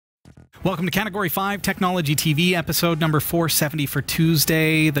Welcome to Category 5 Technology TV, episode number 470 for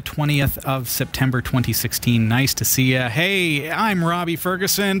Tuesday, the 20th of September 2016. Nice to see you. Hey, I'm Robbie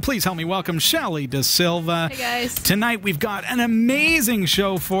Ferguson. Please help me welcome Shelly De Silva. Hey, guys. Tonight we've got an amazing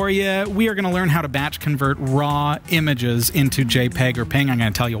show for you. We are going to learn how to batch convert raw images into JPEG or PNG. I'm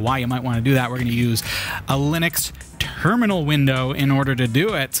going to tell you why you might want to do that. We're going to use a Linux terminal window in order to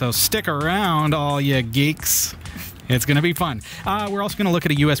do it. So stick around, all you geeks. It's going to be fun. We're also going to look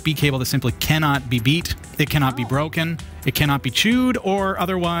at a USB cable that simply cannot be beat. It cannot be broken. It cannot be chewed or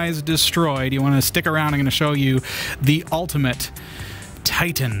otherwise destroyed. You want to stick around. I'm going to show you the ultimate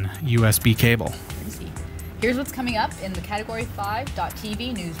Titan USB cable. Here's what's coming up in the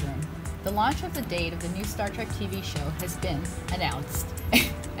Category5.TV newsroom. The launch of the date of the new Star Trek TV show has been announced,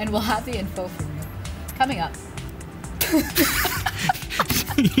 and we'll have the info for you. Coming up.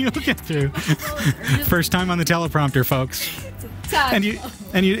 You'll get through. First time on the teleprompter, folks. And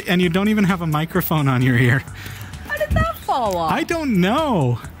you don't even have a microphone on your ear. How did that fall off? I don't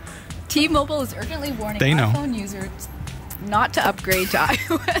know. T-Mobile is urgently warning iPhone users not to upgrade to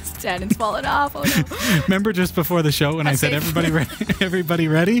iOS 10. It's fallen off. Oh no. Remember just before the show when I said everybody ready? Everybody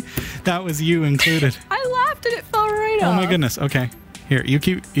ready? That was you included. I laughed and it fell right off. Oh my goodness. Okay. Here, you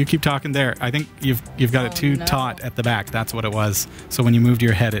keep talking there. I think you've got it too taut at the back. That's what it was. So when you moved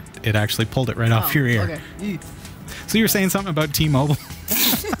your head, it actually pulled it right off your ear. Okay. So you were saying something about T-Mobile?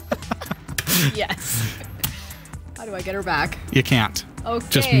 Yes. How do I get her back? You can't. Okay.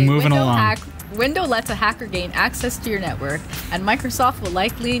 Just moving along. Windows lets a hacker gain access to your network, and Microsoft will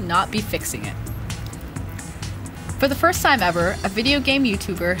likely not be fixing it. For the first time ever, a video game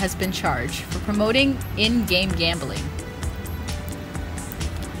YouTuber has been charged for promoting in-game gambling.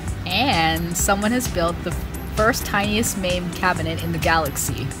 And someone has built the first tiniest MAME cabinet in the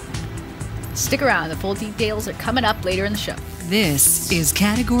galaxy. Stick around, the full details are coming up later in the show. This is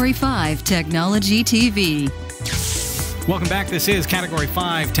Category 5 Technology TV. Welcome back. This is Category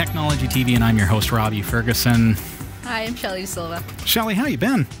 5 Technology TV, and I'm your host, Robbie Ferguson. Hi, I'm Shelly De Silva. Shelly, how you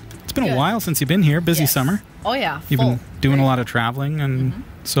been? It's been a while since you've been here. Busy summer. Oh, yeah. You've been doing a lot of traveling and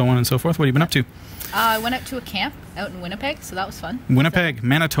so on and so forth. What have you been up to? I went out to a camp out in Winnipeg, so that was fun. Winnipeg,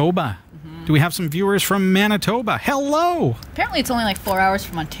 Manitoba. Do we have some viewers from Manitoba? Hello! Apparently it's only like 4 hours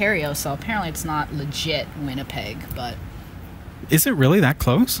from Ontario, so apparently it's not legit Winnipeg, but... Is it really that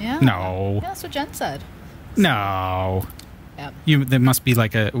close? Yeah. No. Yeah, that's what Jen said. No. Yep. There must be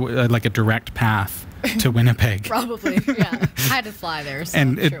like a direct path to Winnipeg. Probably, yeah. I had to fly there, so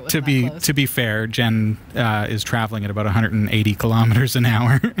and I'm sure it wasn't that close. To be fair, Jen is traveling at about 180 kilometers an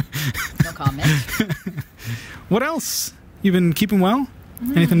hour. No comment. What else? You've been keeping well?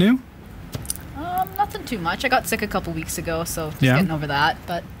 Anything new? Nothing too much. I got sick a couple weeks ago, so just getting over that.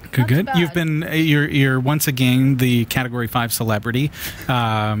 But good. You've been you're once again the Category 5 celebrity.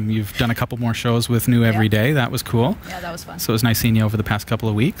 You've done a couple more shows with New Every Day. That was cool. Yeah, that was fun. So it was nice seeing you over the past couple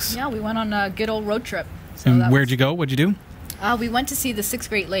of weeks. Yeah, we went on a good old road trip. So and where'd you go? What'd you do? We went to see the 6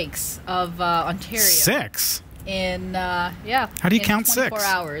 Great Lakes of Ontario. 6? In How do you count 6? 24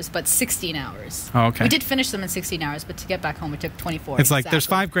 hours, but 16 hours. Oh, okay. We did finish them in 16 hours, but to get back home it took 24. It's like there's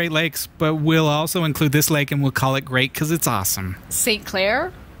 5 Great Lakes, but we'll also include this lake and we'll call it Great because it's awesome. St.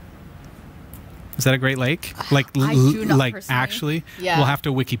 Clair? Is that a Great Lake? I do not personally. Actually? Yeah. We'll have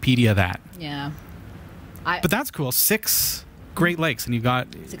to Wikipedia that. Yeah. But that's cool. 6 Great Lakes, and you got...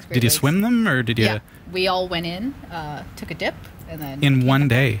 6 Great did you Lakes. swim them, or did you... Yeah. We all went in, took a dip, and then... In one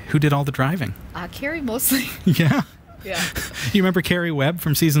day. Who did all the driving? Carrie mostly. Yeah? Yeah. You remember Carrie Webb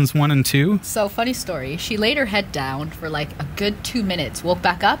from seasons 1 and 2? So, funny story. She laid her head down for like a good 2 minutes, woke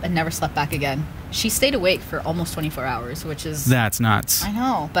back up, and never slept back again. She stayed awake for almost 24 hours, which is... That's nuts. I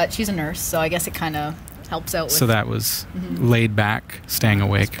know, but she's a nurse, so I guess it kind of helps out with... So that was laid back, staying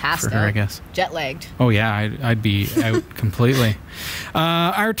awake for her, I guess. Jet-lagged. Oh, yeah, I'd be out completely.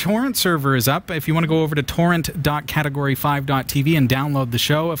 Our torrent server is up. If you want to go over to torrent.category5.tv and download the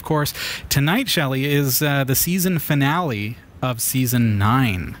show, of course, tonight, Shelley, is the season finale of Season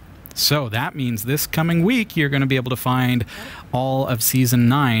 9. So that means this coming week, you're going to be able to find all of Season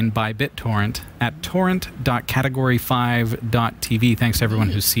 9 by BitTorrent at torrent.category5.tv. Thanks to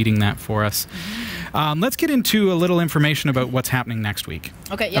everyone who's seeding that for us. Let's get into a little information about what's happening next week.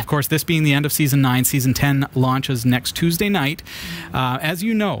 Okay, yeah. Of course, this being the end of Season 9, Season 10 launches next Tuesday night. As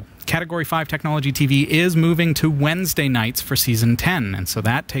you know, Category 5 Technology TV is moving to Wednesday nights for Season 10, and so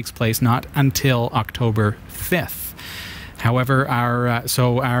that takes place not until October 5th. However,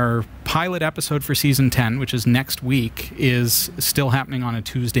 our pilot episode for season 10, which is next week, is still happening on a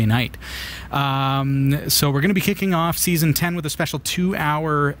Tuesday night. So we're going to be kicking off season 10 with a special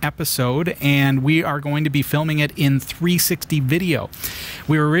 2-hour episode, and we are going to be filming it in 360 video.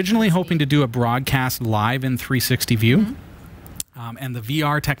 We were originally hoping to do a broadcast live in 360 view. Mm-hmm. And the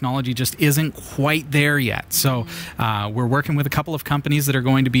VR technology just isn't quite there yet. So we're working with a couple of companies that are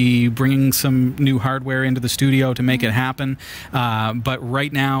going to be bringing some new hardware into the studio to make it happen. But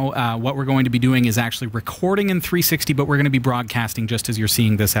right now, what we're going to be doing is actually recording in 360, but we're going to be broadcasting just as you're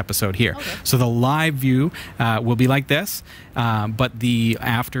seeing this episode here. Okay. So the live view will be like this, but the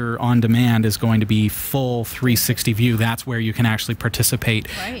after on demand is going to be full 360 view. That's where you can actually participate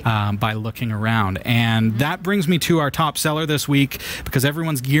by looking around. And that brings me to our top seller this week, because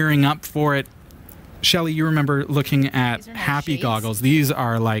everyone's gearing up for it. Shelley, you remember looking at happy goggles. These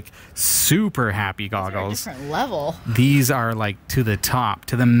are like super happy goggles. These are a different level. These are like to the top,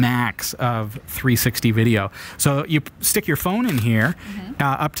 to the max of 360 video. So you stick your phone in here,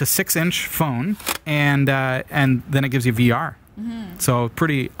 up to 6-inch phone, and then it gives you VR. So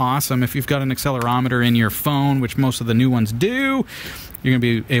pretty awesome. If you've got an accelerometer in your phone, which most of the new ones do, you're going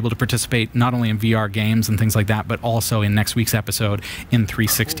to be able to participate not only in VR games and things like that, but also in next week's episode in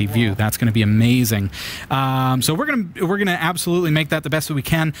 360 view. That's going to be amazing. So we're going to absolutely make that the best that we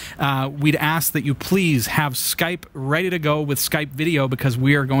can. We'd ask that you please have Skype ready to go with Skype video, because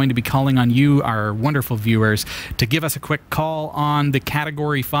we are going to be calling on you, our wonderful viewers, to give us a quick call on the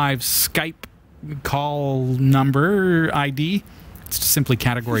Category 5 Skype call number ID. It's simply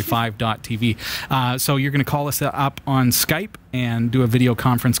Category5.tv. So you're going to call us up on Skype and do a video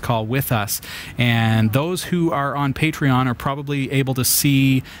conference call with us. And those who are on Patreon are probably able to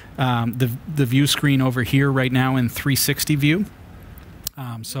see the view screen over here right now in 360 view.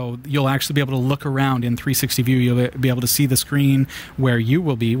 So you'll actually be able to look around in 360 view. You'll be able to see the screen where you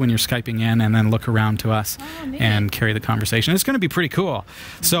will be when you're Skyping in, and then look around to us and carry the conversation. It's going to be pretty cool.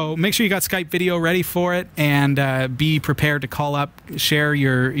 So make sure you got Skype video ready for it, and be prepared to call up, share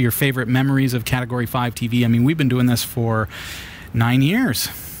your favorite memories of Category 5 TV. I mean, we've been doing this for 9 years.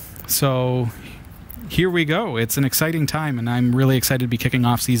 So here we go. It's an exciting time, and I'm really excited to be kicking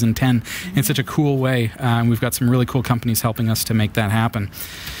off season 10 in such a cool way. We've got some really cool companies helping us to make that happen.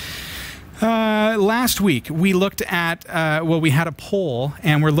 Last week, we looked at, we had a poll,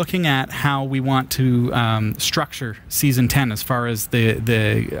 and we're looking at how we want to structure season 10 as far as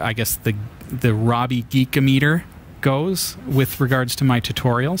I guess the Robbie Geek-O-meter goes with regards to my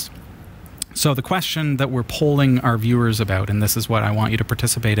tutorials. So the question that we're polling our viewers about, and this is what I want you to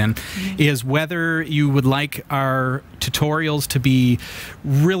participate in, is whether you would like our tutorials to be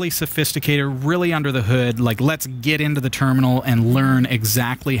really sophisticated, really under the hood, like let's get into the terminal and learn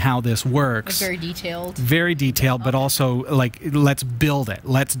exactly how this works. Like very detailed. Very detailed, but also like let's build it.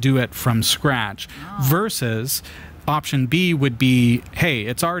 Let's do it from scratch. Versus option B would be, hey,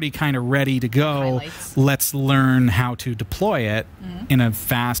 it's already kind of ready to go. Highlights. Let's learn how to deploy it in a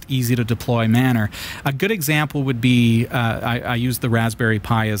fast, easy to deploy manner. A good example would be, I use the Raspberry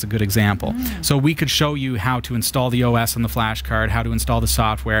Pi as a good example. So we could show you how to install the OS on the flash card, how to install the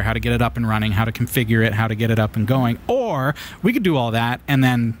software, how to get it up and running, how to configure it, how to get it up and going. Or we could do all that and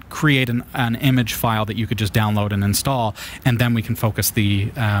then create an image file that you could just download and install, and then we can focus the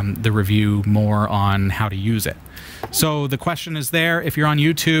review more on how to use it. So the question is there. If you're on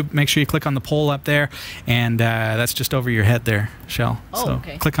YouTube, make sure you click on the poll up there, and that's just over your head there, Shell. So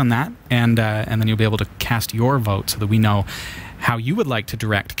click on that, and then you'll be able to cast your vote so that we know how you would like to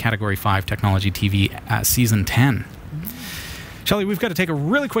direct Category 5 Technology TV Season 10. Shelley, we've got to take a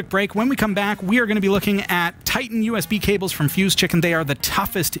really quick break. When we come back, we are going to be looking at Titan USB cables from Fuse Chicken. They are the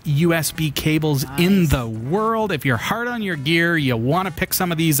toughest USB cables in the world. If you're hard on your gear, you want to pick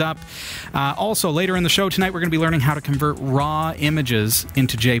some of these up. Also, later in the show tonight, we're going to be learning how to convert raw images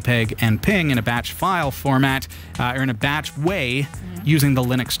into JPEG and PNG in a batch file format, or in a batch way, using the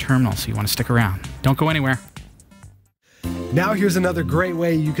Linux terminal. So you want to stick around. Don't go anywhere. Now here's another great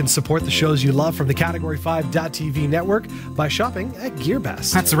way you can support the shows you love from the Category5.tv network by shopping at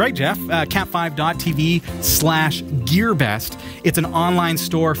GearBest. That's right, Jeff. Cat5.tv/GearBest. It's an online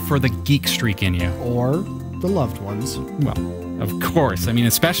store for the geek streak in you. Or the loved ones. Well, of course. I mean,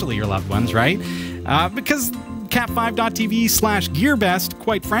 especially your loved ones, right? Because Cat5.tv/GearBest,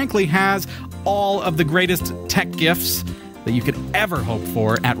 quite frankly, has all of the greatest tech gifts that you could ever hope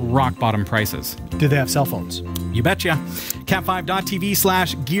for at rock-bottom prices. Do they have cell phones? You betcha.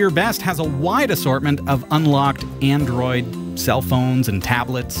 Cat5.tv/GearBest has a wide assortment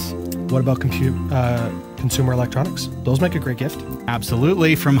consumer electronics. Those make a great gift.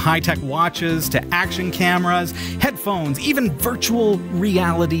 Absolutely. From high-tech watches to action cameras, headphones, even virtual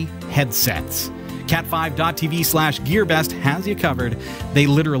reality headsets. Cat5.tv/GearBest has you covered. They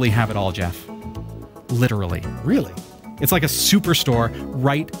literally have it all, Jeff. Literally. Really? It's like a superstore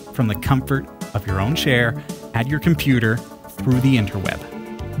right from the comfort of your own chair at your computer through the interweb.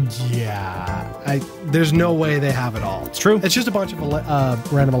 Yeah. There's no way they have it all. It's true. It's just a bunch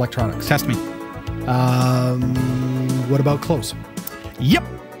of random electronics. Test me. What about clothes? Yep.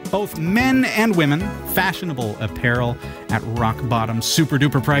 Both men and women, fashionable apparel at rock-bottom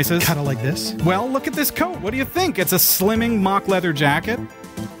super-duper prices. Kind of like this. Well, look at this coat. What do you think? It's a slimming mock leather jacket.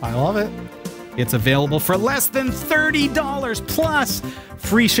 I love it. It's available for less than $30 plus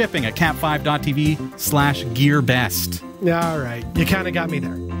free shipping at cat5.tv/GearBest. Yeah, all right. You kind of got me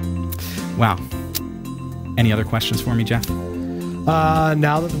there. Wow. Any other questions for me, Jeff?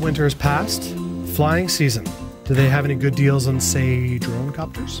 Now that the winter has passed, flying season. Do they have any good deals on, say, drone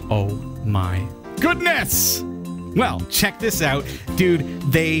copters? Oh my goodness! Well, check this out. Dude,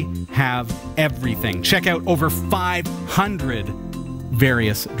 they have everything. Check out over 500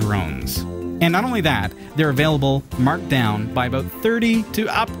 various drones. And not only that, they're available marked down by about 30 to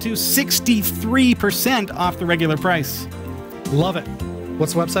up to 63% off the regular price. Love it.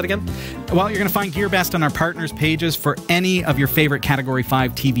 What's the website again? Well, you're going to find GearBest on our partners pages for any of your favorite Category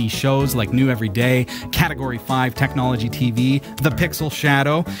 5 TV shows like New Every Day, Category 5 Technology TV, The Pixel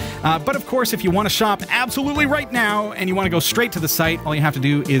Shadow. But of course, if you want to shop absolutely right now and you want to go straight to the site, all you have to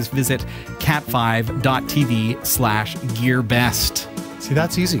do is visit cat5.tv/GearBest. See,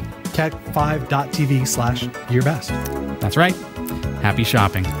 that's easy. cat5.tv/GearBest. That's right. Happy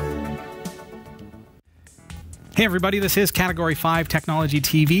shopping. Hey everybody, this is Category 5 Technology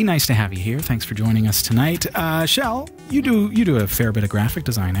TV. Nice to have you here. Thanks for joining us tonight. Shell, you do a fair bit of graphic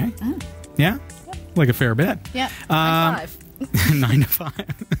design, eh? Yeah? Yep. Like a fair bit. Yeah. 9 to 5. 9 to 5.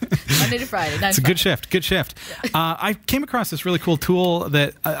 Monday to Friday. 9 It's to a 5. good shift. Good shift. I came across this really cool tool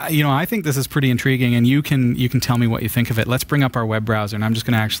that I think this is pretty intriguing, and you can tell me what you think of it. Let's bring up our web browser, and I'm just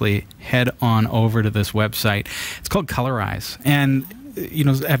going to actually head on over to this website. It's called Colorize, and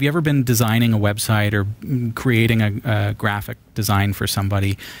have you ever been designing a website or creating a graphic design for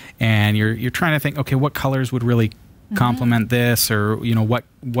somebody, and you're trying to think, okay, what colors would really complement this, or what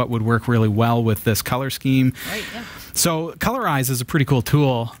would work really well with this color scheme? Right. Yeah. So Colorize is a pretty cool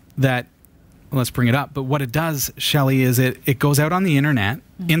tool that, let's bring it up, but what it does, Shelley, is it goes out on the internet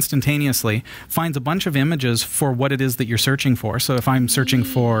instantaneously, finds a bunch of images for what it is that you're searching for. So if I'm searching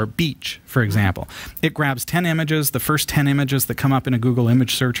for beach, for example, it grabs 10 images, the first 10 images that come up in a Google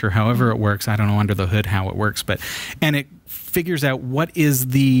image search, or however it works. I don't know under the hood how it works, and it figures out what is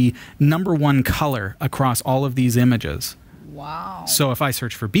the #1 color across all of these images. Wow. So if I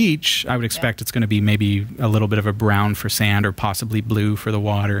search for beach, I would expect it's going to be maybe a little bit of a brown for sand, or possibly blue for the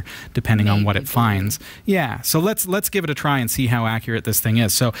water, depending on what it finds. Yeah. So let's give it a try and see how accurate this thing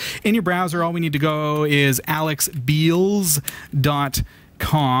is. So in your browser, all we need to go is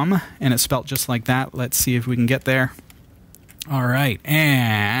alexbeals.com, and it's spelt just like that. Let's see if we can get there. All right,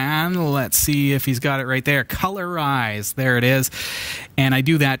 and let's see if he's got it right there. Colorize, there it is. And I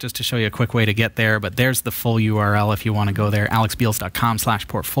do that just to show you a quick way to get there, but there's the full URL if you want to go there,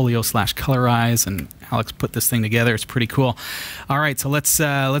 alexbeals.com/portfolio/colorize, and Alex put this thing together. It's pretty cool. All right, so let's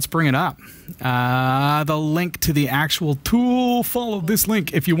bring it up. The link to the actual tool, follow this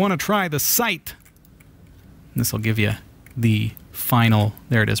link if you want to try the site. This will give you the final,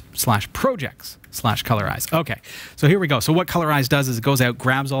 there it is, /projects/colorize. Okay, so here we go. So what Colorize does is it goes out,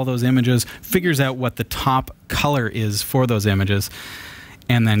 grabs all those images, figures out what the top color is for those images,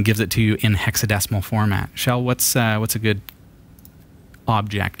 and then gives it to you in hexadecimal format. Shell, what's a good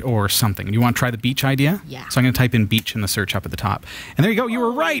object or something? Do you want to try the beach idea? Yeah. So I'm going to type in beach in the search up at the top. And there you go. You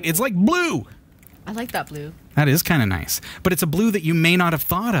were right. It's like blue. I like that blue. That is kind of nice. But it's a blue that you may not have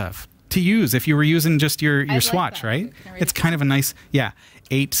thought of to use if you were using just your swatch, right? It's kind of a nice,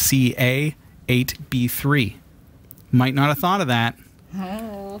 8CA 8B3. Might not have thought of that.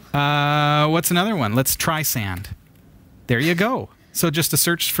 Oh. What's another one? Let's try sand. There you go. So just a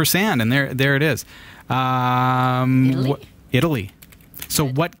search for sand, and there it is. Italy. So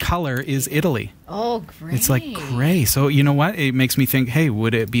what color is Italy? Oh, gray. It's like gray. So you know what? It makes me think, hey,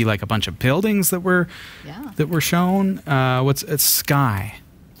 would it be like a bunch of buildings that were shown? It's sky.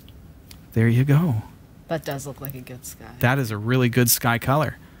 There you go. That does look like a good sky. That is a really good sky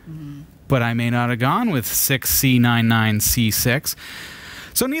color. But I may not have gone with 6C99C6.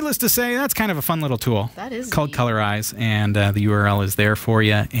 So needless to say, that's kind of a fun little tool. That is called neat. Colorize, and the URL is there for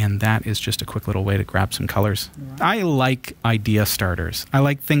you, and that is just a quick little way to grab some colors. Right. I like idea starters. I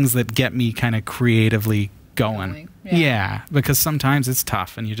like things that get me kind of creatively going. Yeah, because sometimes it's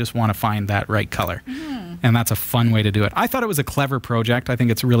tough and you just want to find that right color. And that's a fun way to do it. I thought it was a clever project. I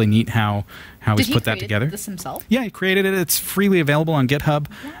think it's really neat how he's put that together. Did he create this himself? Yeah, he created it. It's freely available on GitHub.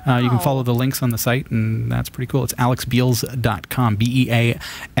 Wow. You can follow the links on the site, and that's pretty cool. It's alexbeals.com,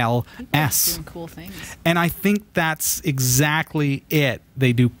 B-E-A-L-S. Doing cool things. And I think that's exactly it.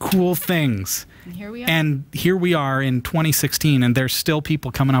 They do cool things. And here we are. And here we are in 2016, and there's still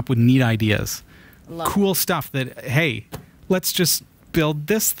people coming up with neat ideas. Cool stuff that, hey, let's just build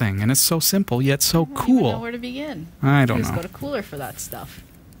this thing. And it's so simple, yet so cool. I don't even know where to begin. I don't know. Just go to Cooler for that stuff.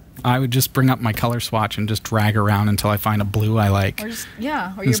 I would just bring up my color swatch and just drag around until I find a blue I like. Or just,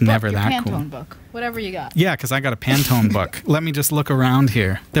 yeah, or it's your book, never your that Pantone cool. book. Whatever you got. Yeah, because I got a Pantone book. Let me just look around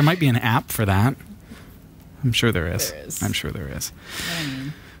here. There might be an app for that. I'm sure there is. There is. I'm sure there is. I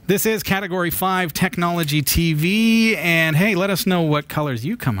mean, This is Category 5 Technology TV, and hey, let us know what colors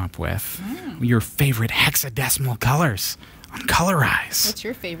you come up with. Your favorite hexadecimal colors on Colorize. what's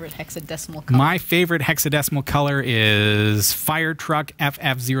your favorite hexadecimal color? My favorite hexadecimal color is Fire Truck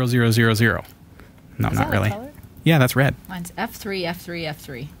FF0000. No, Is not that a really. color? Yeah, that's red. Mine's F3, F3,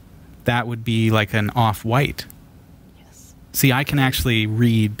 F3. That would be like an off-white. Yes. See, I can actually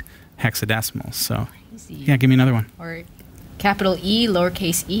read hexadecimals, so Easy. yeah, give me another one. Or capital E,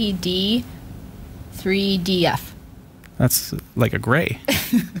 lowercase e, D, 3DF. That's like a gray.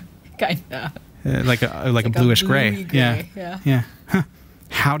 Kinda. like a bluish gray. gray. Yeah. Huh.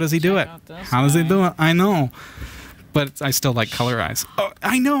 How does he do it? out this How does he guy. do it? I know. But I still like Colorize. Oh,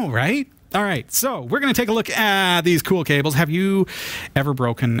 I know, right? All right. So we're going to take a look at these cool cables. Have you ever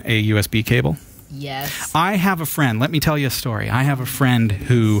broken a USB cable? Yes. I have a friend. Let me tell you a story. I have a friend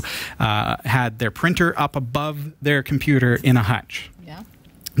who had their printer up above their computer in a hutch. Yeah.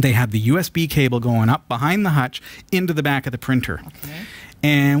 They had the USB cable going up behind the hutch into the back of the printer. Okay.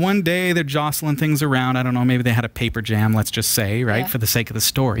 And one day they're jostling things around. I don't know, maybe they had a paper jam, let's just say, right, Yeah. for the sake of the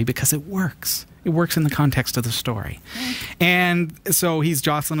story, because it works. It works in the context of the story. And so he's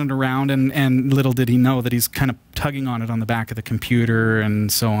jostling it around, and little did he know that he's kind of tugging on it on the back of the computer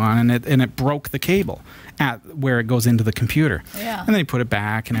and so on, and it broke the cable at where it goes into the computer. Yeah. And then he put it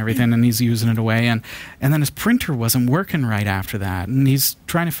back and everything, and he's using it away, and then his printer wasn't working right after that, and he's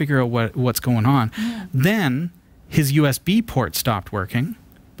trying to figure out what's going on. Yeah. Then his USB port stopped working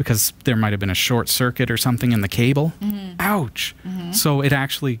because there might have been a short circuit or something in the cable. Ouch. So it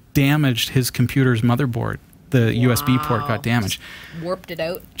actually damaged his computer's motherboard. The USB port got damaged. Just warped it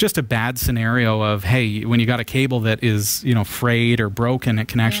out. Just a bad scenario of, hey, when you got a cable that is, frayed or broken, it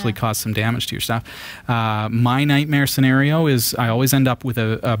can actually cause some damage to your stuff. My nightmare scenario is I always end up with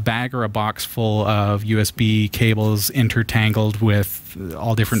a bag or a box full of USB cables intertangled with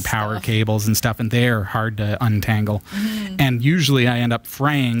all different power cables and stuff, and they're hard to untangle. And usually I end up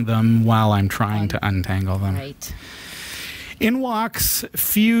fraying them while I'm trying to untangle them. Right. In walks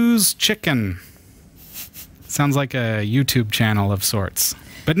Fuse Chicken. Sounds like a YouTube channel of sorts.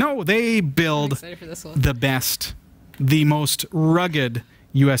 But no, they build Excited for this one. the best, the most rugged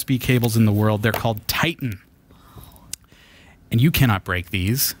USB cables in the world. They're called Titan. And you cannot break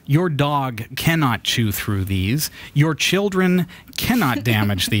these. Your dog cannot chew through these. Your children cannot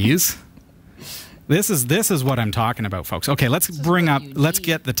damage these. This is what I'm talking about, folks. Okay, let's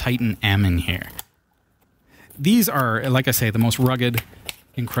get the Titan M in here. These are, like I say, the most rugged,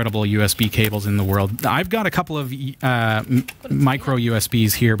 incredible USB cables in the world. I've got a couple of micro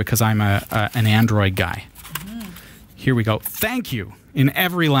USBs here because I'm an Android guy. Here we go. Thank you in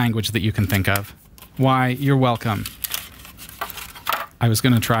every language that you can think of. Why, you're welcome. I was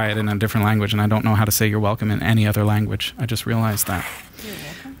going to try it in a different language, and I don't know how to say you're welcome in any other language. I just realized that. You're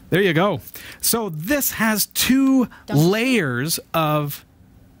welcome. There you go. So this has 2 layers of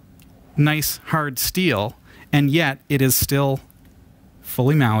nice hard steel, and yet it is still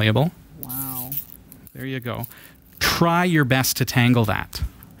fully malleable. Wow. There you go. Try your best to tangle that.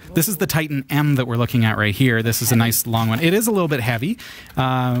 This is the Titan M that we're looking at right here. This is a nice long one. It is a little bit heavy,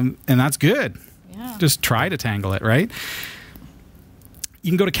 and that's good. Yeah. Just try to tangle it, right? You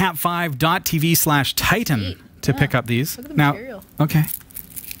can go to cat5.tv/Titan to pick up these. Look at the Now, material. okay.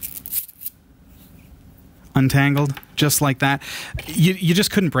 Untangled, just like that. You just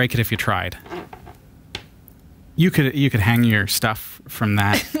couldn't break it if you tried. You could hang your stuff from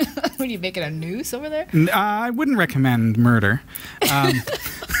that. What are you making a noose over there? I wouldn't recommend murder.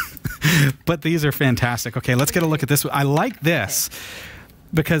 But these are fantastic. Okay, let's get a look at this. I like this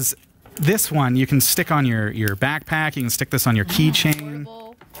because this one you can stick on your backpack. You can stick this on your keychain. Portable.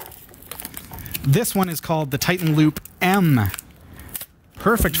 This one is called the Titan Loop M.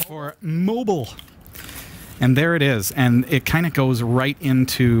 Perfect for mobile. And there it is. And it kind of goes right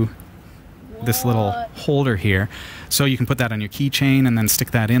into this little holder here. So you can put that on your keychain and then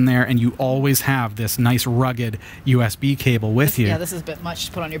stick that in there. And you always have this nice rugged USB cable with you. Yeah, this is a bit much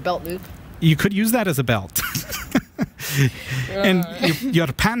to put on your belt loop. You could use that as a belt. And your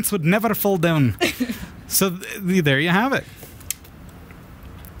pants would never fall down. So there you have it.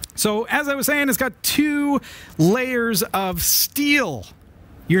 So as I was saying, it's got 2 layers of steel.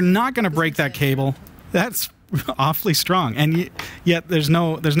 You're not going to break that cable. That's awfully strong, and yet there's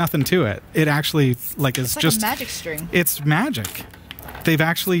nothing to it. It actually is like just a magic string. It's magic. They've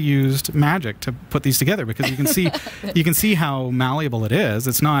actually used magic to put these together because you can see how malleable it is.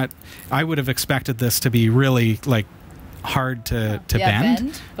 It's not. I would have expected this to be really like hard to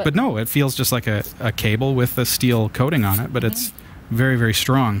bend, but no, it feels just like a cable with a steel coating on it, but it's very, very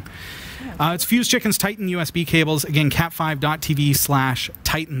strong. It's Fuse Chicken's Titan USB cables. Again,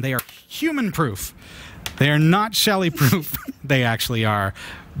 cat5.tv/Titan. They are human-proof. They are not Shelly-proof. They actually are.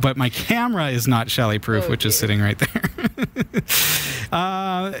 But my camera is not Shelly-proof, which is sitting right there.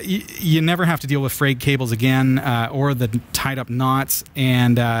 You never have to deal with frayed cables again or the tied-up knots.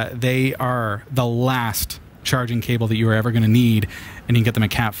 And they are the last charging cable that you are ever going to need. And you can get them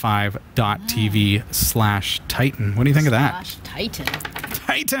at cat5.tv/Titan. What do you think of that? Titan.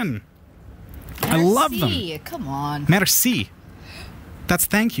 Titan! I love them. Come on. Merci. That's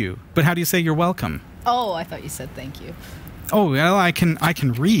thank you. But how do you say you're welcome? Oh, I thought you said thank you. Oh, well, I can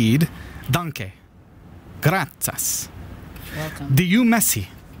read. Danke. Gracias. Welcome. Dieu merci.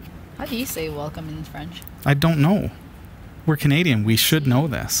 How do you say welcome in French? I don't know. We're Canadian. We should know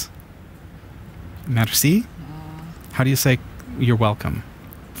this. Merci? How do you say you're welcome?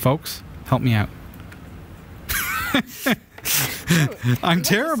 Folks, help me out. I'm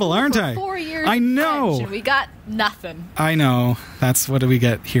terrible, aren't I? 4 years I know. French and we got nothing. I know. That's what do we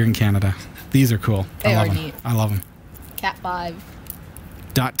get here in Canada. These are cool. They I love are them. neat. I love them.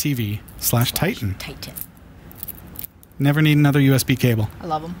 Cat5.tv/Titan. Titan. Never need another USB cable. I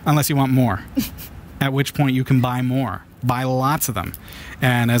love them. Unless you want more. At which point you can buy more. Buy lots of them.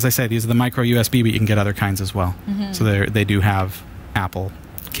 And as I say, these are the micro USB, but you can get other kinds as well. So they do have Apple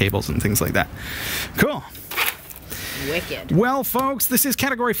cables and things like that. Cool. Wicked. Well, folks, this is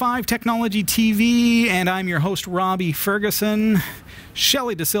Category 5 Technology TV, and I'm your host, Robbie Ferguson.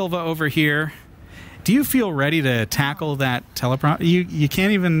 Shelly De Silva over here. Do you feel ready to tackle that teleprompter? You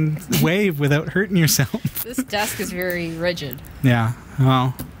can't even wave without hurting yourself. This desk is very rigid. Yeah,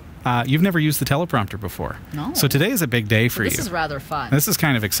 well, you've never used the teleprompter before. No. So today is a big day for you. This is rather fun. This is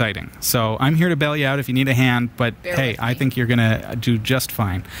kind of exciting. So I'm here to bail you out if you need a hand, but hey, I think you're going to do just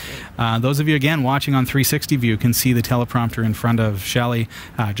fine. Those of you, again, watching on 360 view can see the teleprompter in front of Shelly,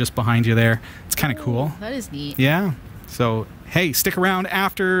 just behind you there. It's kind of cool. That is neat. Yeah. So, hey, stick around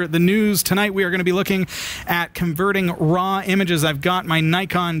after the news. Tonight we are going to be looking at converting raw images. I've got my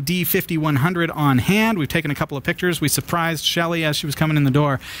Nikon D5100 on hand. We've taken a couple of pictures. We surprised Shelly as she was coming in the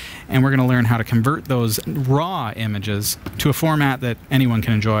door, and we're going to learn how to convert those raw images to a format that anyone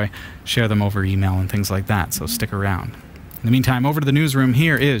can enjoy, share them over email and things like that. So stick around. In the meantime, over to the newsroom.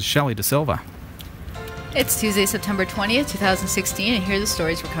 Here is Shelly De Silva. It's Tuesday, September 20th, 2016, and here are the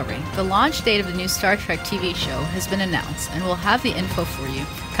stories we're covering. The launch date of the new Star Trek TV show has been announced, and we'll have the info for you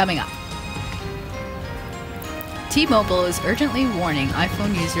coming up. T-Mobile is urgently warning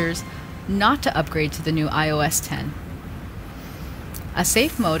iPhone users not to upgrade to the new iOS 10. A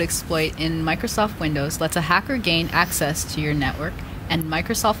safe mode exploit in Microsoft Windows lets a hacker gain access to your network, and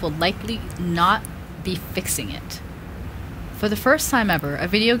Microsoft will likely not be fixing it. For the first time ever, a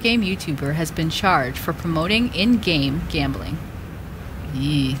video game YouTuber has been charged for promoting in-game gambling.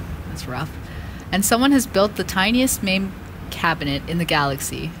 Eee, that's rough. And someone has built the tiniest MAME cabinet in the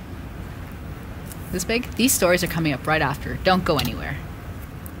galaxy. This big? These stories are coming up right after. Don't go anywhere.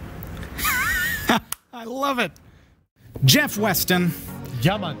 I love it. Jeff Weston.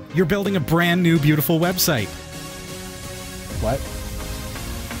 Yeah, man. You're building a brand new, beautiful website. What?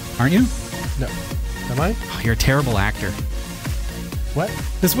 Aren't you? No. Am I? Oh, you're a terrible actor. What?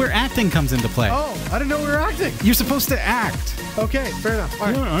 This is where acting comes into play. Oh, I didn't know we were acting. You're supposed to act. Okay, fair enough. All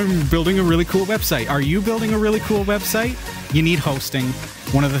right. Yeah, I'm building a really cool website. Are you building a really cool website? You need hosting.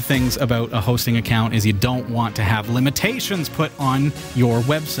 One of the things about a hosting account is you don't want to have limitations put on your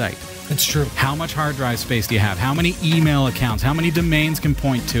website. It's true. How much hard drive space do you have? How many email accounts? How many domains can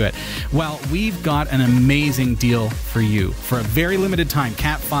point to it? Well, we've got an amazing deal for you. For a very limited time,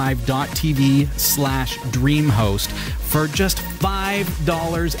 cat5.tv/DreamHost for just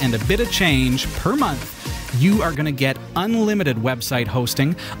 $5 and a bit of change per month. you are going to get unlimited website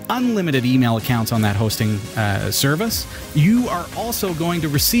hosting, unlimited email accounts on that hosting service. You are also going to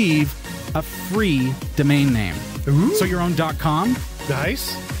receive a free domain name. Ooh. So your own .com.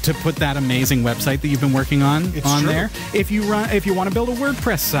 Nice. To put that amazing website that you've been working on It's true. there. If you want to build a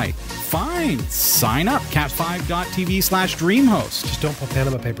WordPress site, fine. Sign up. cat5.tv/dreamhost. Just don't put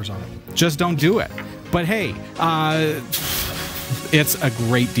Panama Papers on it. Just don't do it. But hey, it's a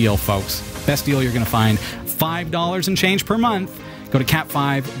great deal, folks. Best deal you're going to find. $5 and change per month. Go to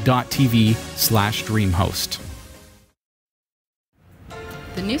cat5.tv/dreamhost.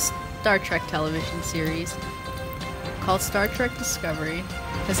 The new Star Trek television series, called Star Trek Discovery,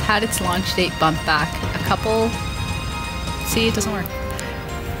 has had its launch date bumped back a couple... See, it doesn't work.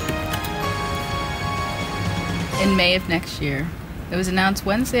 In May of next year. It was announced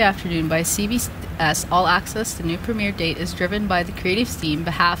Wednesday afternoon by CBS All Access. The new premiere date is driven by the creative team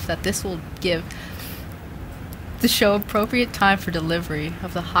behalf that this will give the show appropriate time for delivery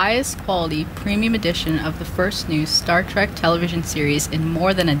of the highest quality premium edition of the first new Star Trek television series in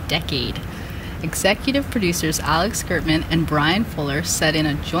more than a decade. Executive producers Alex Kurtzman and Brian Fuller said in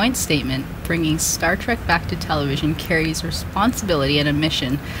a joint statement, bringing Star Trek back to television carries responsibility and a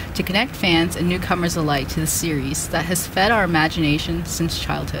mission to connect fans and newcomers alike to the series that has fed our imagination since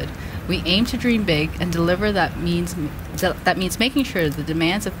childhood. We aim to dream big and deliver. That means making sure the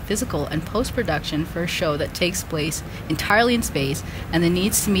demands of physical and post-production for a show that takes place entirely in space and the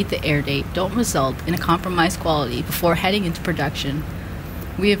needs to meet the air date don't result in a compromised quality before heading into production.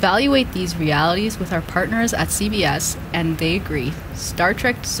 We evaluate these realities with our partners at CBS, and they agree. Star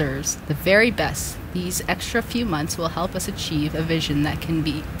Trek deserves the very best. These extra few months will help us achieve a vision that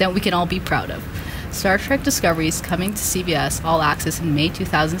we can all be proud of. Star Trek Discovery is coming to CBS All Access in May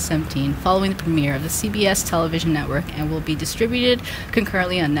 2017, following the premiere of the CBS television network, and will be distributed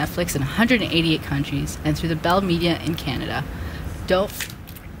concurrently on Netflix in 188 countries and through the Bell Media in Canada.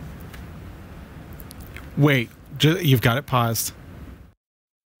 Wait, you've got it paused.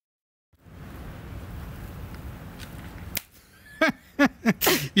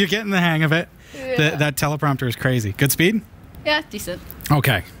 You're getting the hang of it. Yeah. That teleprompter is crazy. Good speed? Yeah, decent.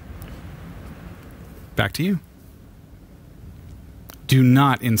 Okay. Back to you. Do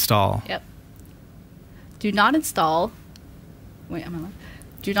not install. Yep. Do not install... Wait, am I live?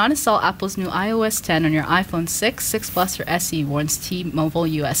 Do not install Apple's new iOS 10 on your iPhone 6, 6 Plus, or SE, warns T-Mobile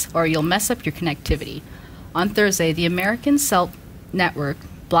US, or you'll mess up your connectivity. On Thursday, the American Cell Network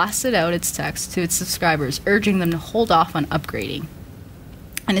blasted out its text to its subscribers, urging them to hold off on upgrading,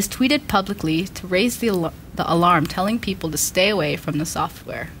 and has tweeted publicly to raise the alarm, telling people to stay away from the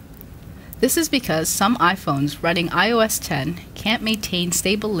software. This is because some iPhones running iOS 10 can't maintain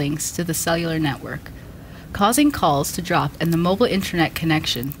stable links to the cellular network, causing calls to drop and the mobile internet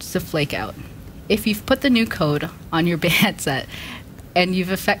connection to flake out. If you've put the new code on your headset and you've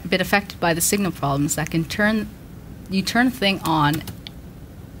been affected by the signal problems, that can turn the thing on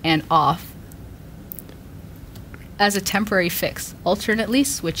and off as a temporary fix. Alternately,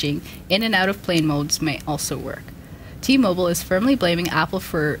 switching in and out of plane modes may also work. T-Mobile is firmly blaming Apple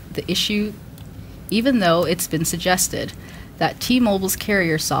for the issue, even though it's been suggested that T-Mobile's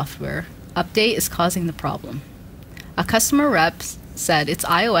carrier software update is causing the problem. A customer rep said it's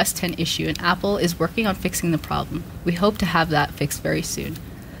iOS 10 issue and Apple is working on fixing the problem. We hope to have that fixed very soon.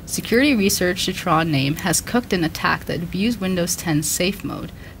 Security research Citron name has cooked an attack that abused Windows 10's safe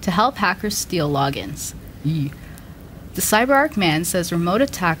mode to help hackers steal logins. The CyberArk man says remote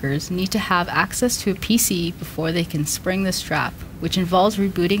attackers need to have access to a PC before they can spring this trap, which involves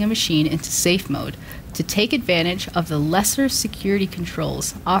rebooting a machine into safe mode to take advantage of the lesser security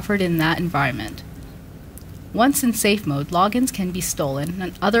controls offered in that environment. Once in safe mode, logins can be stolen,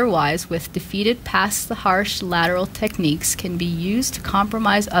 and otherwise, with defeated past the harsh lateral techniques, can be used to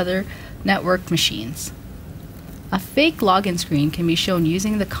compromise other network machines. A fake login screen can be shown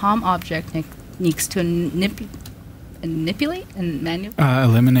using the COM object techniques to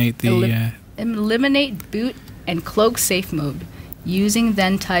eliminate boot and cloak safe mode, using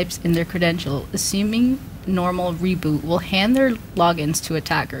then types in their credential, assuming normal reboot will hand their logins to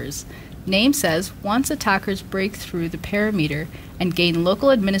attackers. Name says once attackers break through the perimeter and gain local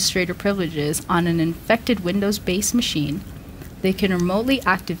administrator privileges on an infected Windows-based machine, they can remotely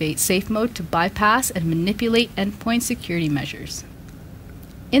activate safe mode to bypass and manipulate endpoint security measures.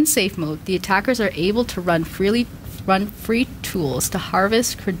 In safe mode, the attackers are able to run free tools to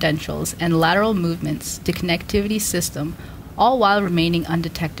harvest credentials and lateral movements to connectivity system, all while remaining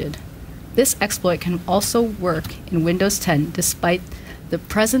undetected. This exploit can also work in Windows 10 despite the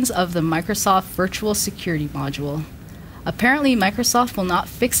presence of the Microsoft Virtual Security module. Apparently, Microsoft will not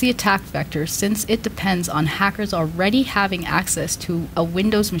fix the attack vector since it depends on hackers already having access to a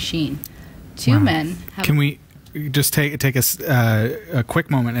Windows machine. Two men have... Can we just take a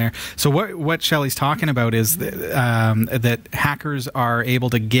quick moment there? So what Shelley's talking about is that hackers are able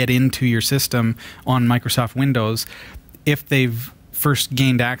to get into your system on Microsoft Windows if they've first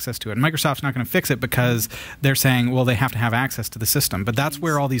gained access to it. And Microsoft's not going to fix it because they're saying, well, they have to have access to the system. But that's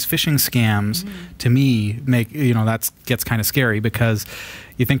where all these phishing scams, to me, make, that gets kind of scary, because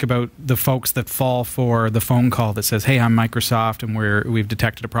you think about the folks that fall for the phone call that says, hey, I'm Microsoft and we've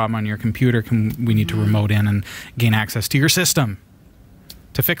detected a problem on your computer. We need to remote in and gain access to your system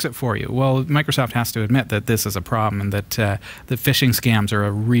to fix it for you. Well, Microsoft has to admit that this is a problem and that the phishing scams are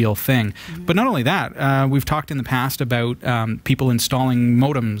a real thing. But not only that, we've talked in the past about people installing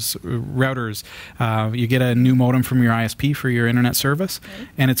modems, routers. You get a new modem from your ISP for your internet service,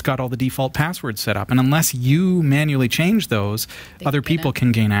 and it's got all the default passwords set up. And unless you manually change those, other people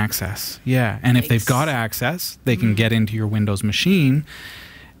can gain access. Yeah, and if they've got access, they can get into your Windows machine.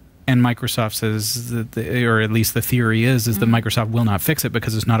 And Microsoft says, that or at least the theory is that Microsoft will not fix it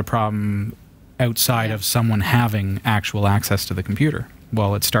because it's not a problem outside of someone having actual access to the computer.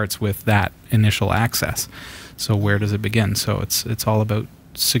 Well, it starts with that initial access. So where does it begin? So it's all about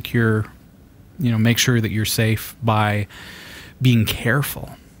secure, make sure that you're safe by being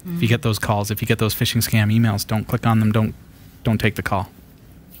careful. If you get those calls, if you get those phishing scam emails, don't click on them. Don't take the call.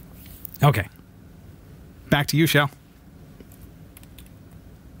 Okay. Back to you, Shell.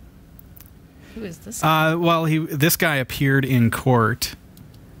 Who is this? Well, this guy appeared in court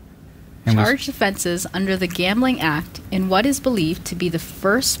and charged offenses under the Gambling Act in what is believed to be the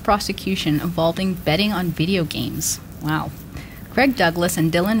first prosecution involving betting on video games. Wow. Craig Douglas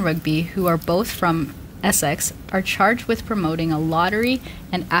and Dylan Rugby, who are both from Essex, are charged with promoting a lottery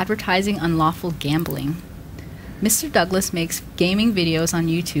and advertising unlawful gambling. Mr. Douglas makes gaming videos on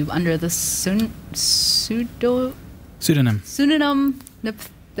YouTube under the pseudonym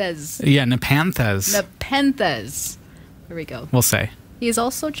Nepenthes. Yeah, Nepenthes. Nepenthes. There we go. We'll say. He is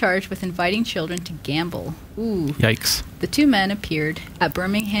also charged with inviting children to gamble. Ooh. Yikes. The two men appeared at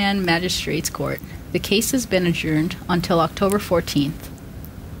Birmingham Magistrates Court. The case has been adjourned until October 14th.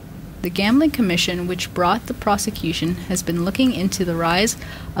 The Gambling Commission, which brought the prosecution, has been looking into the rise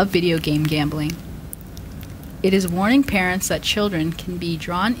of video game gambling. It is warning parents that children can be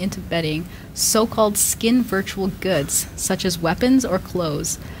drawn into betting so-called skin virtual goods, such as weapons or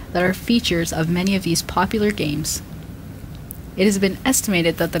clothes, that are features of many of these popular games. It has been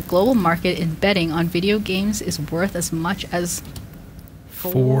estimated that the global market in betting on video games is worth as much as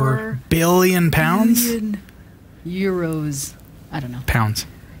 £4 billion? Euros. I don't know. Pounds.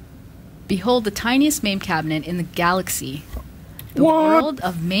 Behold the tiniest MAME cabinet in the galaxy. The world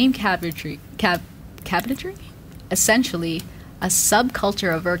of MAME cabinetry? Essentially, a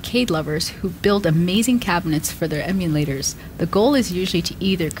subculture of arcade lovers who build amazing cabinets for their emulators. The goal is usually to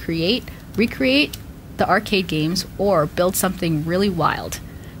either recreate the arcade games, or build something really wild.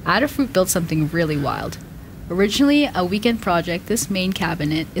 Adafruit built something really wild. Originally a weekend project, this main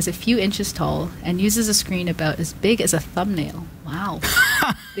cabinet is a few inches tall and uses a screen about as big as a thumbnail. Wow.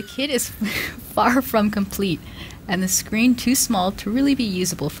 The kit is far from complete, and the screen too small to really be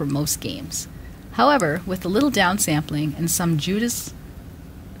usable for most games. However, with a little downsampling and some judicious?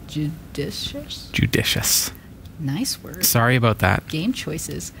 Nice word. Sorry about that. Game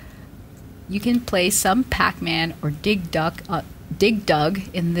choices. You can play some Pac-Man or Dig Dug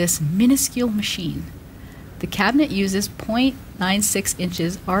in this minuscule machine. The cabinet uses 0.96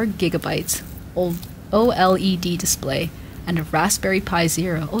 inches or gigabytes OLED display and a Raspberry Pi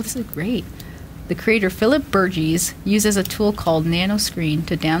Zero. Oh, this is great. The creator Philip Burgess uses a tool called NanoScreen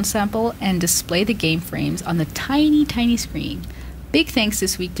to downsample and display the game frames on the tiny, tiny screen. Big thanks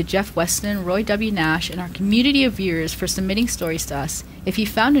this week to Jeff Weston, Roy W. Nash, and our community of viewers for submitting stories to us. If you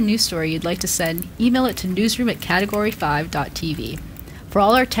found a news story you'd like to send, email it to newsroom@category5.tv. For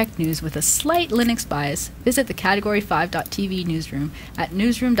all our tech news with a slight Linux bias, visit the Category5.tv newsroom at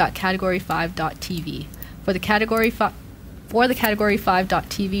newsroom.category5.tv. For the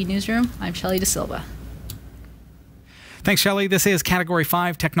Category5.tv newsroom, I'm Shelley De Silva. Thanks, Shelley. This is Category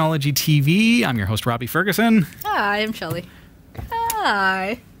 5 Technology TV. I'm your host, Robbie Ferguson. Hi, I'm Shelley.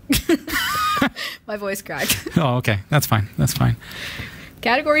 Hi. My voice cracked. Oh, okay. That's fine. That's fine.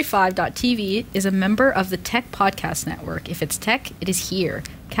 Category5.tv is a member of the Tech Podcast Network. If it's tech, it is here.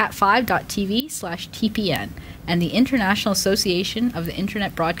 cat5.tv/TPN and the International Association of the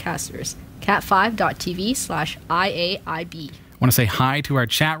Internet Broadcasters. cat5.tv/IAIB. Want to say hi to our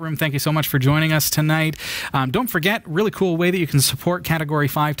chat room. Thank you so much for joining us tonight. Don't forget, really cool way that you can support Category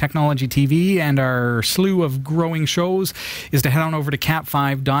 5 Technology TV and our slew of growing shows is to head on over to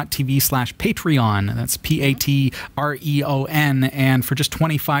cat5.tv/Patreon. That's Patreon. And for just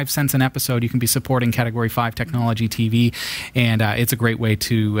 25 cents an episode, you can be supporting Category 5 Technology TV. And it's a great way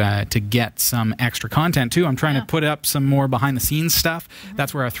to get some extra content, too. I'm trying to put up some more behind-the-scenes stuff.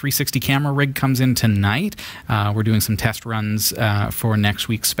 That's where our 360 camera rig comes in tonight. We're doing some test runs for next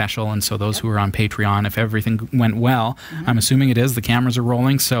week's special. And so those who are on Patreon, if everything went well, I'm assuming it is, the cameras are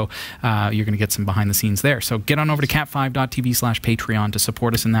rolling, so you're going to get some behind-the-scenes there. So get on over to cat5.tv/Patreon to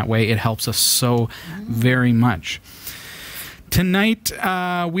support us in that way. It helps us so very much. Tonight,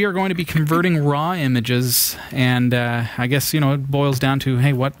 we are going to be converting raw images, and I guess, it boils down to,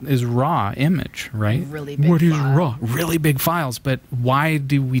 hey, what is raw image, right? Really big What is file. raw? Really big files, but why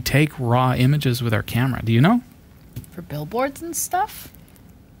do we take raw images with our camera? Do you know? For billboards and stuff?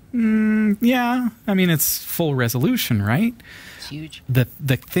 Yeah. I mean, it's full resolution, right? It's huge. The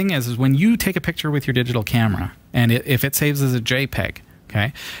thing is when you take a picture with your digital camera, and if it saves as a JPEG,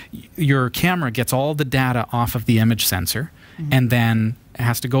 okay, your camera gets all the data off of the image sensor, and then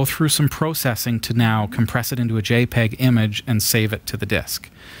has to go through some processing to now compress it into a JPEG image and save it to the disk.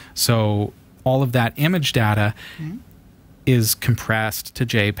 So all of that image data is compressed to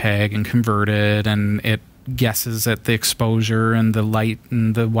JPEG and converted, and it guesses at the exposure and the light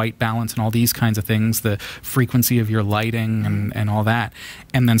and the white balance and all these kinds of things, the frequency of your lighting and all that,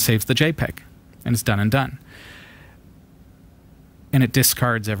 and then saves the JPEG, and it's done and done. And it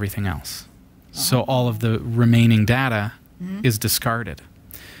discards everything else. So all of the remaining data is discarded.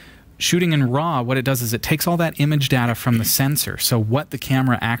 Shooting in RAW, what it does is it takes all that image data from the sensor, so what the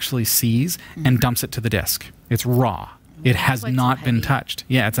camera actually sees, and dumps it to the disk. It's raw. It has not been touched.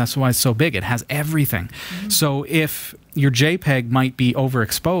 Yeah, that's why it's so big. It has everything. So if your JPEG might be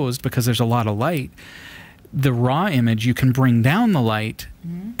overexposed because there's a lot of light, the raw image, you can bring down the light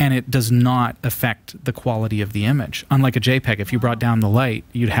and it does not affect the quality of the image. Unlike a JPEG, if you brought down the light,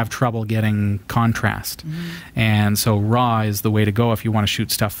 you'd have trouble getting contrast. And so raw is the way to go if you want to shoot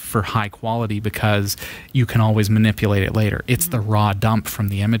stuff for high quality, because you can always manipulate it later. It's the raw dump from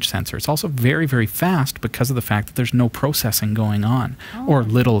the image sensor. It's also very, very fast because of the fact that there's no processing going on, or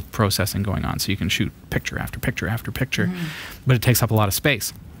little processing going on. So you can shoot picture after picture after picture, but it takes up a lot of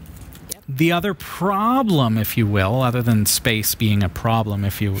space. The other problem, if you will, other than space being a problem,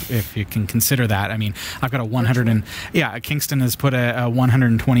 if you can consider that, I mean, I've got a Kingston has put a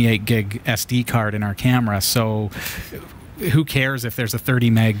 128 gig SD card in our camera, so who cares if there's a 30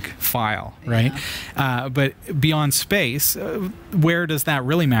 meg file, right? But beyond space, where does that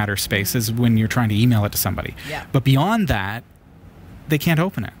really matter? Space is when you're trying to email it to somebody. But beyond that, they can't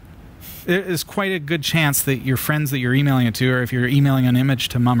open it. There's quite a good chance that your friends that you're emailing it to, or if you're emailing an image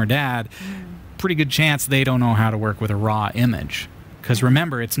to mom or dad, pretty good chance they don't know how to work with a raw image. Because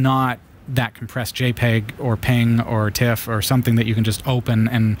remember, it's not that compressed JPEG or PNG or TIFF or something that you can just open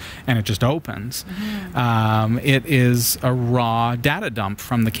and it just opens. It is a raw data dump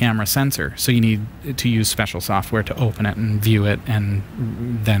from the camera sensor. So you need to use special software to open it and view it, and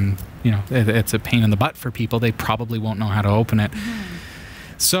then, it's a pain in the butt for people. They probably won't know how to open it.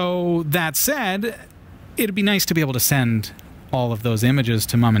 So that said, it'd be nice to be able to send all of those images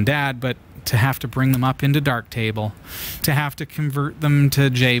to mom and dad, but to have to bring them up into Darktable, to have to convert them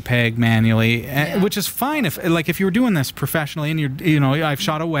to JPEG manually, which is fine if you were doing this professionally and I've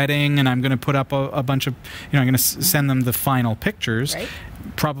shot a wedding and I'm going to put up a bunch of, I'm going to send them the final pictures.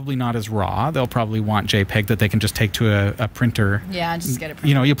 Probably not as raw. They'll probably want JPEG that they can just take to a printer. Yeah, just get it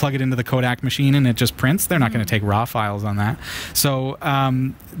printed. You plug it into the Kodak machine and it just prints. They're not going to take raw files on that. So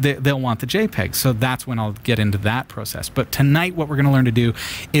they'll want the JPEG. So that's when I'll get into that process. But tonight what we're going to learn to do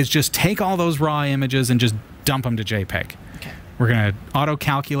is just take all those raw images and just dump them to JPEG. Okay. We're going to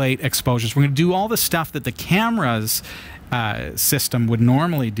auto-calculate exposures. We're going to do all the stuff that the camera's system would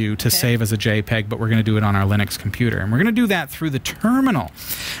normally do to save as a JPEG, but we're going to do it on our Linux computer. And we're going to do that through the terminal.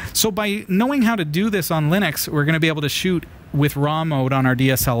 So by knowing how to do this on Linux, we're going to be able to shoot with RAW mode on our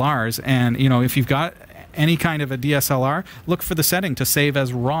DSLRs. And, if you've got any kind of a DSLR, look for the setting to save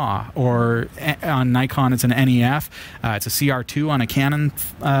as RAW, or on Nikon it's an NEF. It's a CR2 on a Canon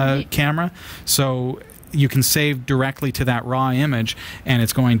camera. So you can save directly to that RAW image, and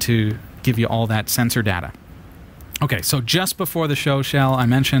it's going to give you all that sensor data. Okay, so just before the show, Shell, I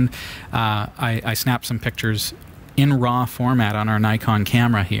mentioned I snapped some pictures in RAW format on our Nikon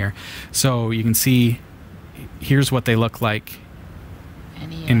camera here. So you can see, here's what they look like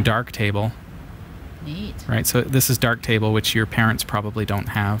in Darktable. Neat. Right, so this is Darktable, which your parents probably don't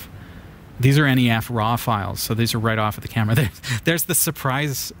have. These are NEF raw files, so these are right off of the camera. There's the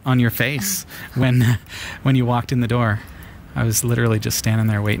surprise on your face when you walked in the door. I was literally just standing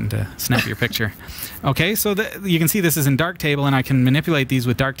there waiting to snap your picture. Okay, so you can see this is in Darktable, and I can manipulate these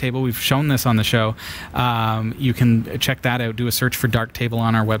with Darktable. We've shown this on the show. You can check that out. Do a search for Darktable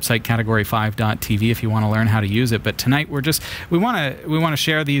on our website, Category5.tv, if you want to learn how to use it. But tonight we want to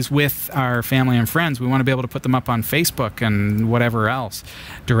share these with our family and friends. We want to be able to put them up on Facebook and whatever else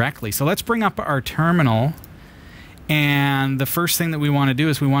directly. So let's bring up our terminal. And the first thing that we want to do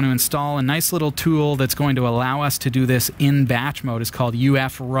is we want to install a nice little tool that's going to allow us to do this in batch mode. It's called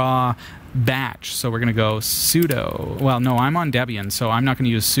ufraw-batch. So we're going to go sudo. Well, no, I'm on Debian, so I'm not going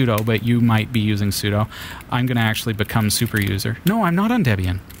to use sudo, but you might be using sudo. I'm going to actually become super user. No, I'm not on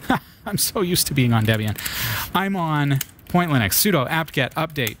Debian. I'm so used to being on Debian. I'm on Point Linux, sudo apt-get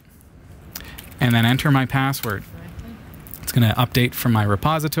update, and then enter my password. It's going to update from my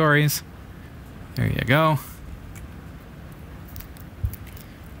repositories. There you go.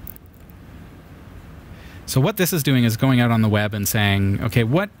 So what this is doing is going out on the web and saying, okay,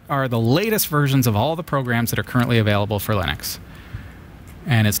 what are the latest versions of all the programs that are currently available for Linux?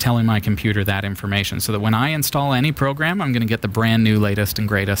 And it's telling my computer that information so that when I install any program, I'm going to get the brand new latest and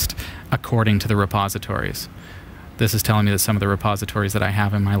greatest according to the repositories. This is telling me that some of the repositories that I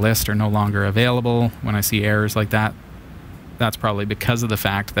have in my list are no longer available. When I see errors like that, that's probably because of the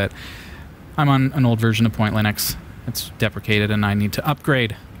fact that I'm on an old version of Point Linux. It's deprecated and I need to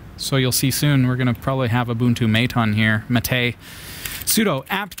upgrade. So you'll see soon we're going to probably have Ubuntu Mate on here. Mate. Sudo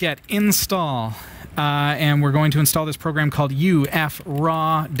apt-get install. And we're going to install this program called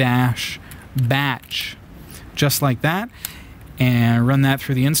ufraw-batch. Just like that. And run that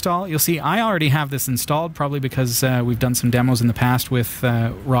through the install. You'll see I already have this installed, probably because we've done some demos in the past with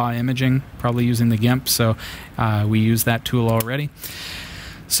raw imaging, probably using the GIMP. So we use that tool already.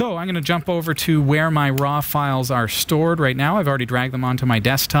 So I'm going to jump over to where my raw files are stored right now. I've already dragged them onto my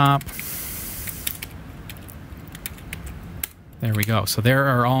desktop. There we go. So there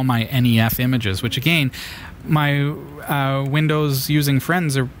are all my NEF images, which again, my Windows using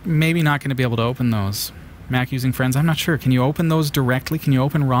friends are maybe not going to be able to open those. Mac using friends, I'm not sure. Can you open those directly? Can you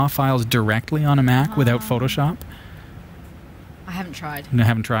open raw files directly on a Mac without Photoshop? I haven't tried. I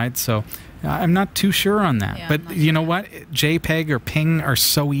haven't tried, so I'm not too sure on that. Yeah, but you know what? JPEG or PNG are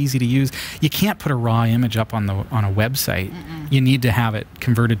so easy to use. You can't put a raw image up on a website. You need to have it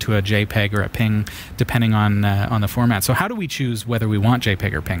converted to a JPEG or a PNG, depending on the format. So how do we choose whether we want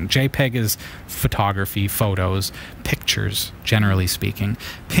JPEG or PNG? JPEG is photography, photos, pictures, generally speaking.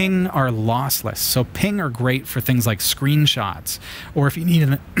 PNG are lossless. So PNG are great for things like screenshots, or if you need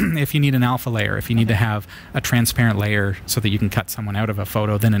an if you need an alpha layer, if you need to have a transparent layer so that you can cut someone out of a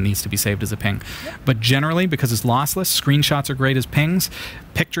photo, then it needs to be saved as a PNG. But generally, because it's lossless, screenshots are great as PNGs.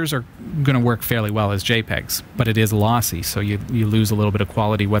 Pictures are going to work fairly well as JPEGs, but it is lossy, so you lose a little bit of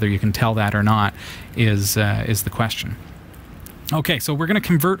quality. Whether you can tell that or not is the question. Okay, so we're going to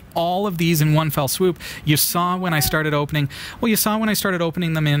convert all of these in one fell swoop. You saw when I started opening,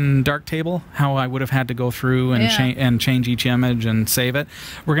 them in Darktable, how I would have had to go through and change each image and save it.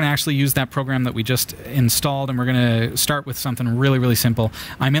 We're going to actually use that program that we just installed, and we're going to start with something really, really simple.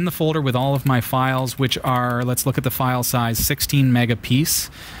 I'm in the folder with all of my files, which are, let's look at the file size, 16 meg apiece.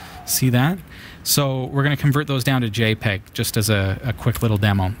 See that? So we're going to convert those down to JPEG, just as a quick little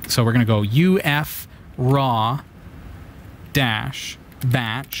demo. So we're going to go ufraw dash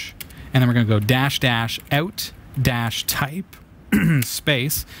batch, and then we're going to go dash out dash type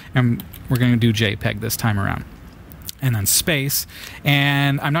space, and we're going to do JPEG this time around, and then space,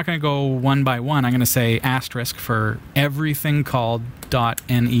 and I'm not going to go one by one. I'm going to say asterisk for everything called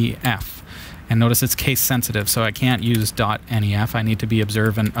 .nef, and notice it's case sensitive, so I can't use .nef. I need to be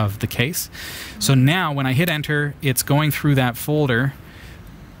observant of the case. So now when I hit enter, it's going through that folder.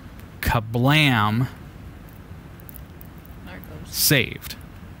 Kablam. Saved,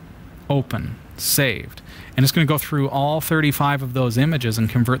 open, saved, and it's going to go through all 35 of those images and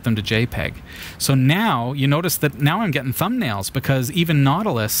convert them to JPEG. So now you notice that now I'm getting thumbnails, because even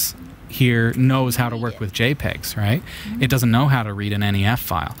Nautilus here knows how to work with JPEGs, right? It doesn't know how to read an NEF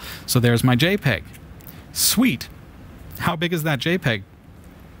file. So there's my JPEG. Sweet. How big is that JPEG?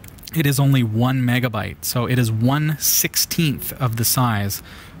 It is only 1 megabyte, so it is 1/16th of the size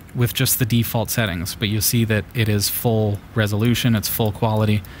with just the default settings, but you see that it is full resolution, it's full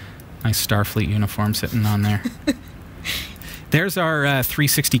quality. Nice Starfleet uniform sitting on there. There's our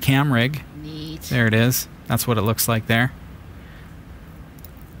 360 cam rig. Neat. There it is. That's what it looks like there.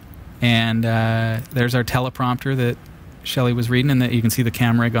 And there's our teleprompter that Shelley was reading, and that you can see the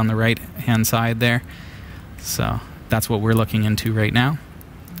cam rig on the right hand side there. So that's what we're looking into right now.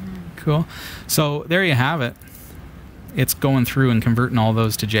 Cool. So there you have it. It's going through and converting all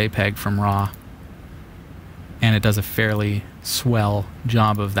those to JPEG from RAW. And it does a fairly swell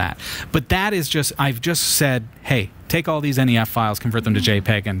job of that. But that is just, I've just said, hey, take all these NEF files, convert them to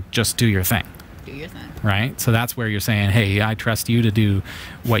JPEG, and just do your thing. Do your thing. Right? So that's where you're saying, hey, I trust you to do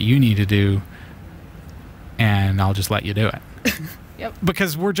what you need to do, and I'll just let you do it. Yep.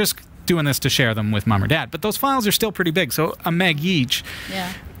 Because we're just doing this to share them with mom or dad. But those files are still pretty big. So a meg each.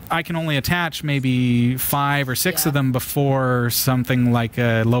 Yeah. I can only attach maybe 5 or 6 of them before something like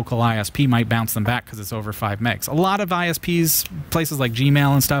a local ISP might bounce them back because it's over 5 megs. A lot of ISPs, places like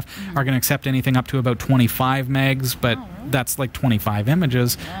Gmail and stuff, are going to accept anything up to about 25 megs, but that's like 25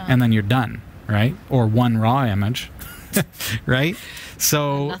 images, and then you're done, right? Or one raw image, right?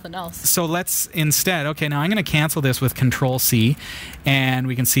 So nothing else. So let's instead, okay, now I'm going to cancel this with Control-C, and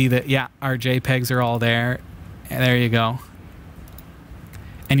we can see that, yeah, our JPEGs are all there. There you go.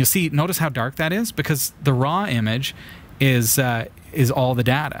 And you'll see, notice how dark that is? Because the raw image is all the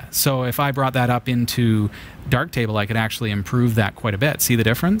data. So if I brought that up into Darktable, I could actually improve that quite a bit. See the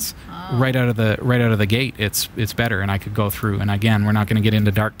difference? Oh. Right out of the gate, it's better, and I could go through. And again, we're not going to get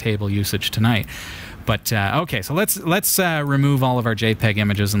into Darktable usage tonight. But okay, so let's remove all of our JPEG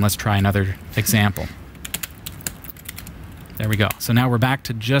images and let's try another example. There we go. So now we're back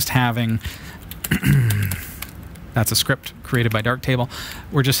to just having. That's a script created by Darktable.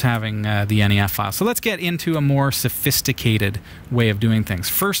 We're just having the NEF file. So let's get into a more sophisticated way of doing things.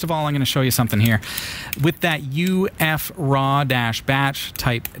 First of all, I'm going to show you something here. With that ufraw-batch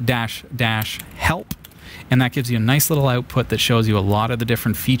type --help, and that gives you a nice little output that shows you a lot of the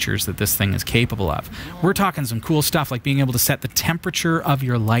different features that this thing is capable of. We're talking some cool stuff like being able to set the temperature of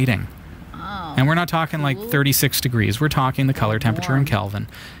your lighting. Oh, and we're not talking like 36 degrees. We're talking the color temperature in Kelvin.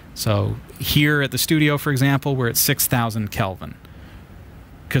 So here at the studio, for example, we're at 6,000 Kelvin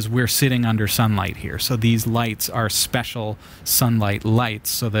because we're sitting under sunlight here. So these lights are special sunlight lights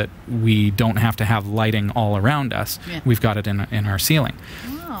so that we don't have to have lighting all around us. Yeah. We've got it in our ceiling.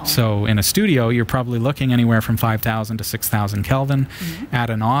 Wow. So in a studio, you're probably looking anywhere from 5,000 to 6,000 Kelvin. Mm-hmm. At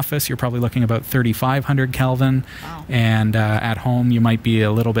an office, you're probably looking about 3,500 Kelvin. Wow. And at home, you might be a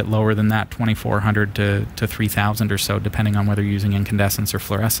little bit lower than that, 2,400 to 3,000 or so, depending on whether you're using incandescence or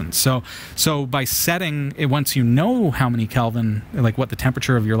fluorescence. So by setting it, once you know how many Kelvin, like what the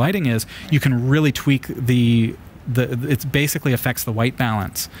temperature of your lighting is, you can really tweak it basically affects the white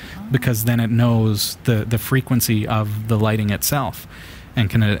balance because then it knows the frequency of the lighting itself and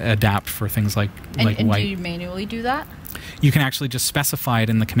can adapt for things like white. And do you manually do that? You can actually just specify it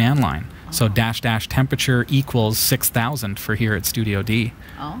in the command line. Oh. So --temperature equals 6,000 for here at Studio D.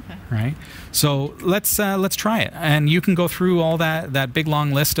 Oh, okay. Right. So let's try it, and you can go through all that big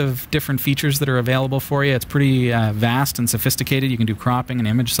long list of different features that are available for you. It's pretty vast and sophisticated. You can do cropping and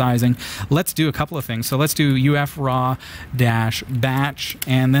image sizing. Let's do a couple of things. So let's do ufraw-batch,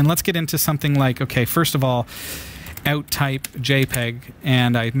 and then let's get into something like, okay, first of all, out-type JPEG,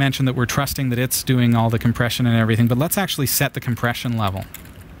 and I mentioned that we're trusting that it's doing all the compression and everything, but let's actually set the compression level.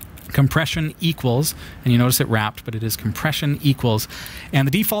 Compression equals, and you notice it wrapped, but it is compression equals, and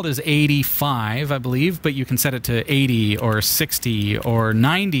the default is 85, I believe, but you can set it to 80 or 60 or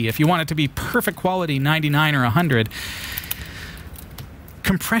 90 if you want it to be perfect quality, 99 or 100.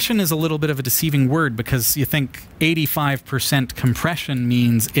 Compression is a little bit of a deceiving word because you think 85% compression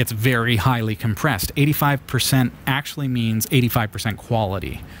means it's very highly compressed. 85% actually means 85%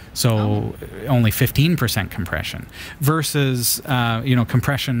 quality. So only 15% compression versus,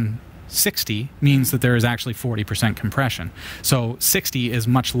 compression 60 means that there is actually 40% compression. So 60 is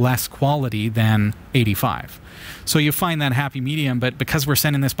much less quality than 85. So you find that happy medium, but because we're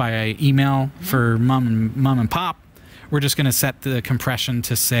sending this by email for mom and pop, we're just going to set the compression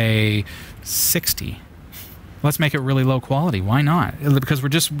to, say, 60. Let's make it really low quality. Why not? Because we're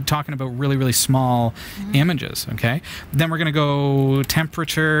just talking about really, really small images, okay? Then we're going to go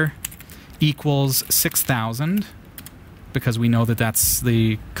temperature equals 6,000 because we know that that's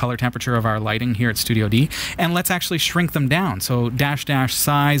the color temperature of our lighting here at Studio D. And let's actually shrink them down. So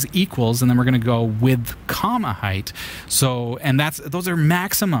 --size equals, and then we're going to go width, comma, height. So, and those are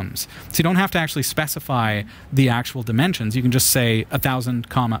maximums. So you don't have to actually specify the actual dimensions. You can just say 1,000,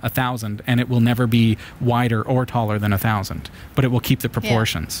 1,000, and it will never be wider or taller than 1,000. But it will keep the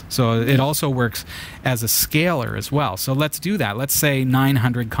proportions. Yeah. So it also works as a scaler as well. So let's do that. Let's say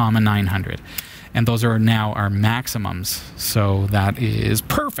 900, 900. And those are now our maximums. So that is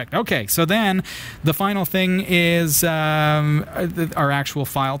perfect. Okay, so then the final thing is our actual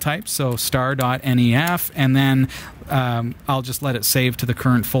file type. So star.nef, and then I'll just let it save to the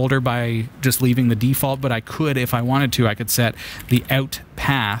current folder by just leaving the default. But I could, if I wanted to, I could set the out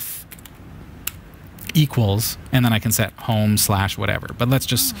path equals, and then I can set home / whatever. But let's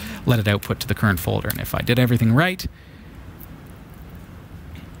just let it output to the current folder. And if I did everything right,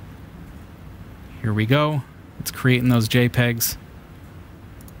 here we go. It's creating those JPEGs.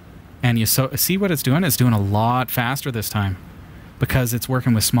 And you see what it's doing? It's doing a lot faster this time because it's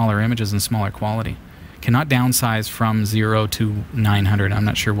working with smaller images and smaller quality. Cannot downsize from 0 to 900. I'm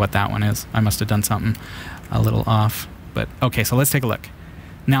not sure what that one is. I must have done something a little off. But okay, so let's take a look.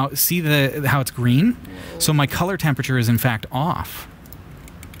 Now, see how it's green? So my color temperature is in fact off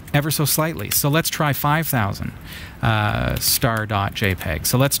ever so slightly. So let's try 5000 star.jpg.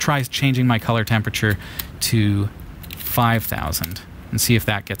 So let's try changing my color temperature to 5000 and see if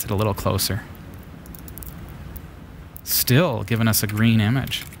that gets it a little closer. Still giving us a green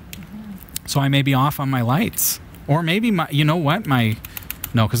image. So I may be off on my lights. Or maybe, you know what? No,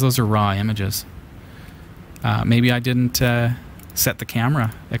 because those are raw images. Maybe I didn't set the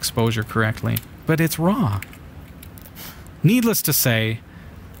camera exposure correctly, but it's raw. Needless to say,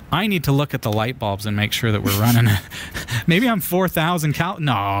 I need to look at the light bulbs and make sure that we're running it. Maybe I'm 4,000 cal.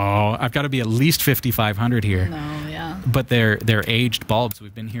 No, I've got to be at least 5,500 here. No, yeah. But they're aged bulbs.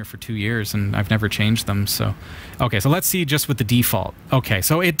 We've been here for 2 years and I've never changed them. So, okay, so let's see just with the default. Okay,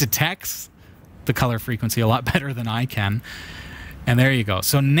 so it detects the color frequency a lot better than I can. And there you go.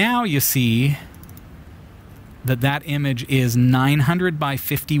 So now you see that image is 900 by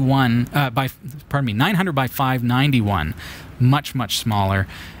 51 900 by 591, much smaller.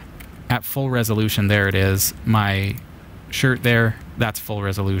 At full resolution, there it is. My shirt there, that's full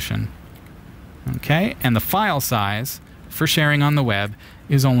resolution. Okay, and the file size for sharing on the web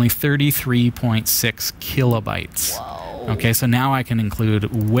is only 33.6 kilobytes. Whoa. Okay, so now I can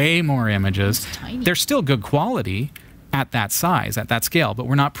include way more images. It's tiny. They're still good quality at that size, at that scale, but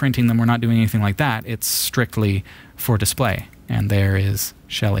we're not printing them, we're not doing anything like that. It's strictly for display. And there is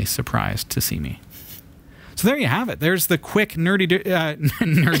Shelley, surprised to see me. So there you have it. There's the quick nerdy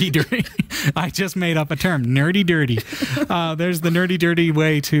dirty. I just made up a term, nerdy dirty. There's the nerdy dirty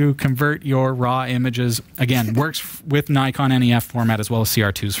way to convert your raw images. Again, works with Nikon NEF format as well as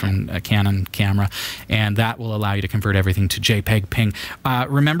CR2s from a Canon camera, and that will allow you to convert everything to JPEG ping.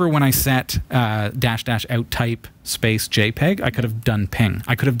 Remember when I set -- out type space JPEG? I could have done ping.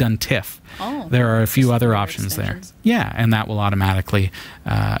 I could have done TIFF. Oh, there are a few other options extensions. there. Yeah, and that will automatically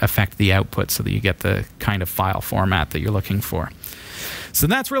affect the output so that you get the kind of file format that you're looking for. So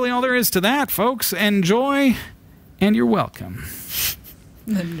that's really all there is to that, folks. Enjoy, and you're welcome.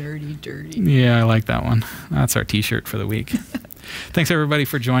 The nerdy dirty. Yeah, I like that one. That's our t-shirt for the week. Thanks, everybody,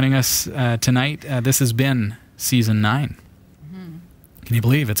 for joining us tonight. This has been Season 9. Can you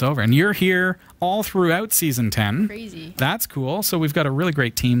believe it's over? And you're here all throughout Season 10. Crazy. That's cool. So we've got a really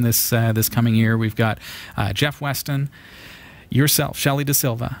great team this coming year. We've got Jeff Weston, yourself, Shelley De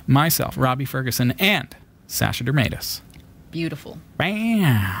Silva, myself, Robbie Ferguson, and Sasha Dermatis. Beautiful.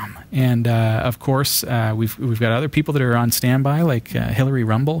 Bam! And of course, we've got other people that are on standby, like Hillary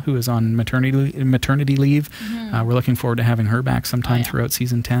Rumble, who is on maternity leave. We're looking forward to having her back sometime throughout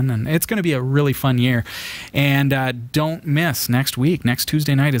Season 10, and it's going to be a really fun year. And don't miss next week. Next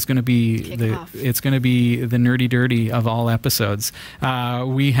Tuesday night is going to be it's going to be the nerdy dirty of all episodes.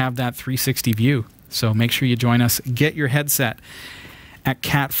 We have that 360 view, so make sure you join us. Get your headset at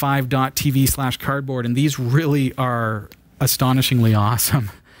cat5.tv/cardboard, and these really are astonishingly awesome,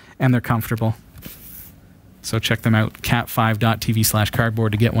 and they're comfortable. So check them out,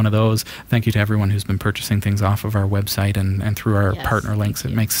 cat5.tv/cardboard, to get one of those. Thank you to everyone who's been purchasing things off of our website and through our partner links.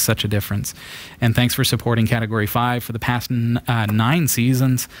 It makes such a difference. And thanks for supporting Category 5 for the past 9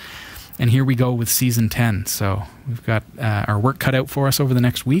 seasons. And here we go with Season 10. So we've got our work cut out for us over the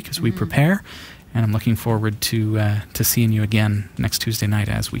next week as we prepare. And I'm looking forward to seeing you again next Tuesday night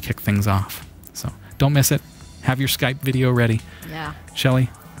as we kick things off. So don't miss it. Have your Skype video ready. Yeah.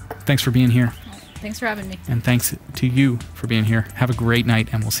 Shelley, thanks for being here. Thanks for having me. And thanks to you for being here. Have a great night,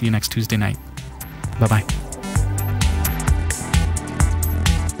 and we'll see you next Tuesday night. Bye-bye.